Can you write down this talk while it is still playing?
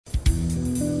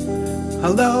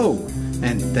Hello,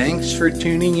 and thanks for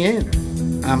tuning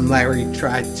in. I'm Larry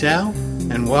Tritell,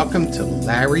 and welcome to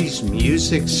Larry's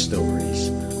Music Stories.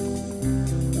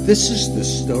 This is the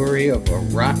story of a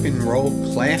rock and roll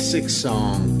classic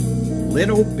song,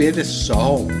 Little Bit of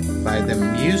Soul by the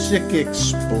Music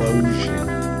Explosion.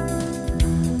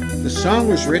 The song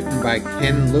was written by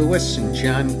Ken Lewis and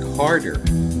John Carter,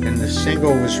 and the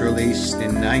single was released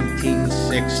in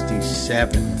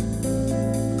 1967.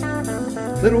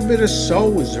 Little Bit of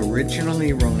Soul was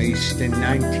originally released in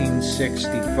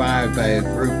 1965 by a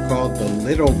group called the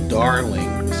Little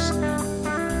Darlings,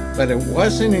 but it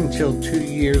wasn't until 2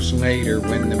 years later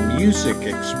when the Music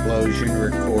Explosion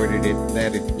recorded it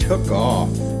that it took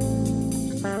off.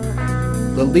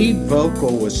 The lead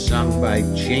vocal was sung by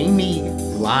Jamie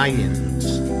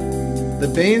Lyons.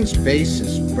 The band's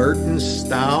bassist Burton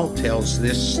Stahl tells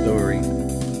this story.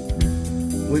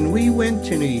 When we went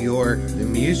to New York, the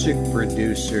music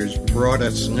producers brought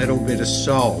us Little Bit of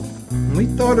Soul, and we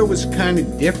thought it was kind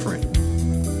of different.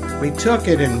 We took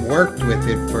it and worked with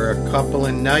it for a couple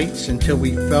of nights until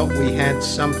we felt we had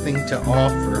something to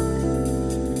offer.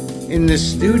 In the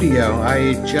studio, I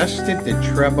adjusted the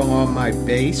treble on my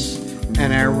bass,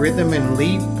 and our rhythm and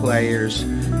lead players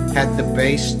had the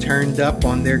bass turned up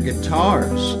on their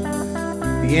guitars.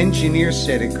 The engineer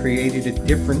said it created a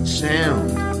different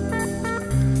sound.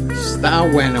 Stahl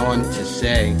went on to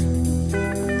say,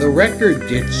 "The record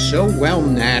did so well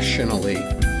nationally.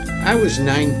 I was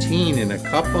 19 and a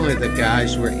couple of the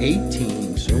guys were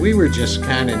 18, so we were just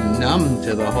kind of numb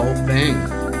to the whole thing.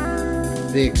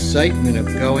 The excitement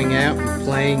of going out and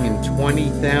playing in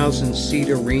 20,000-seat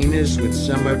arenas with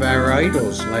some of our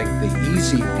idols like the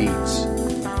Easy Beats.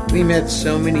 We met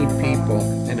so many people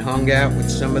and hung out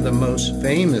with some of the most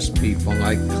famous people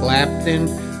like Clapton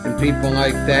and people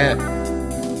like that.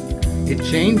 It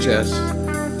changed us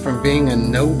from being a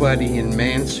nobody in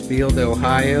Mansfield,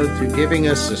 Ohio, to giving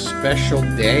us a special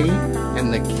day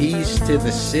and the keys to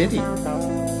the city."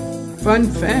 Fun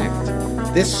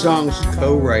fact, this song's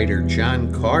co-writer,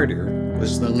 John Carter,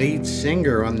 was the lead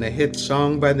singer on the hit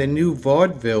song by the new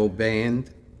vaudeville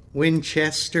band,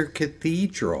 Winchester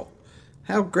Cathedral.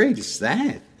 How great is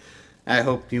that? I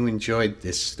hope you enjoyed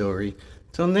this story.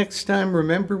 Till next time,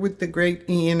 remember what the great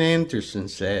Ian Anderson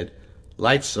said,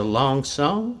 "Life's a long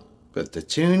song, but the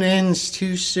tune ends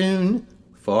too soon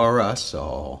for us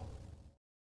all."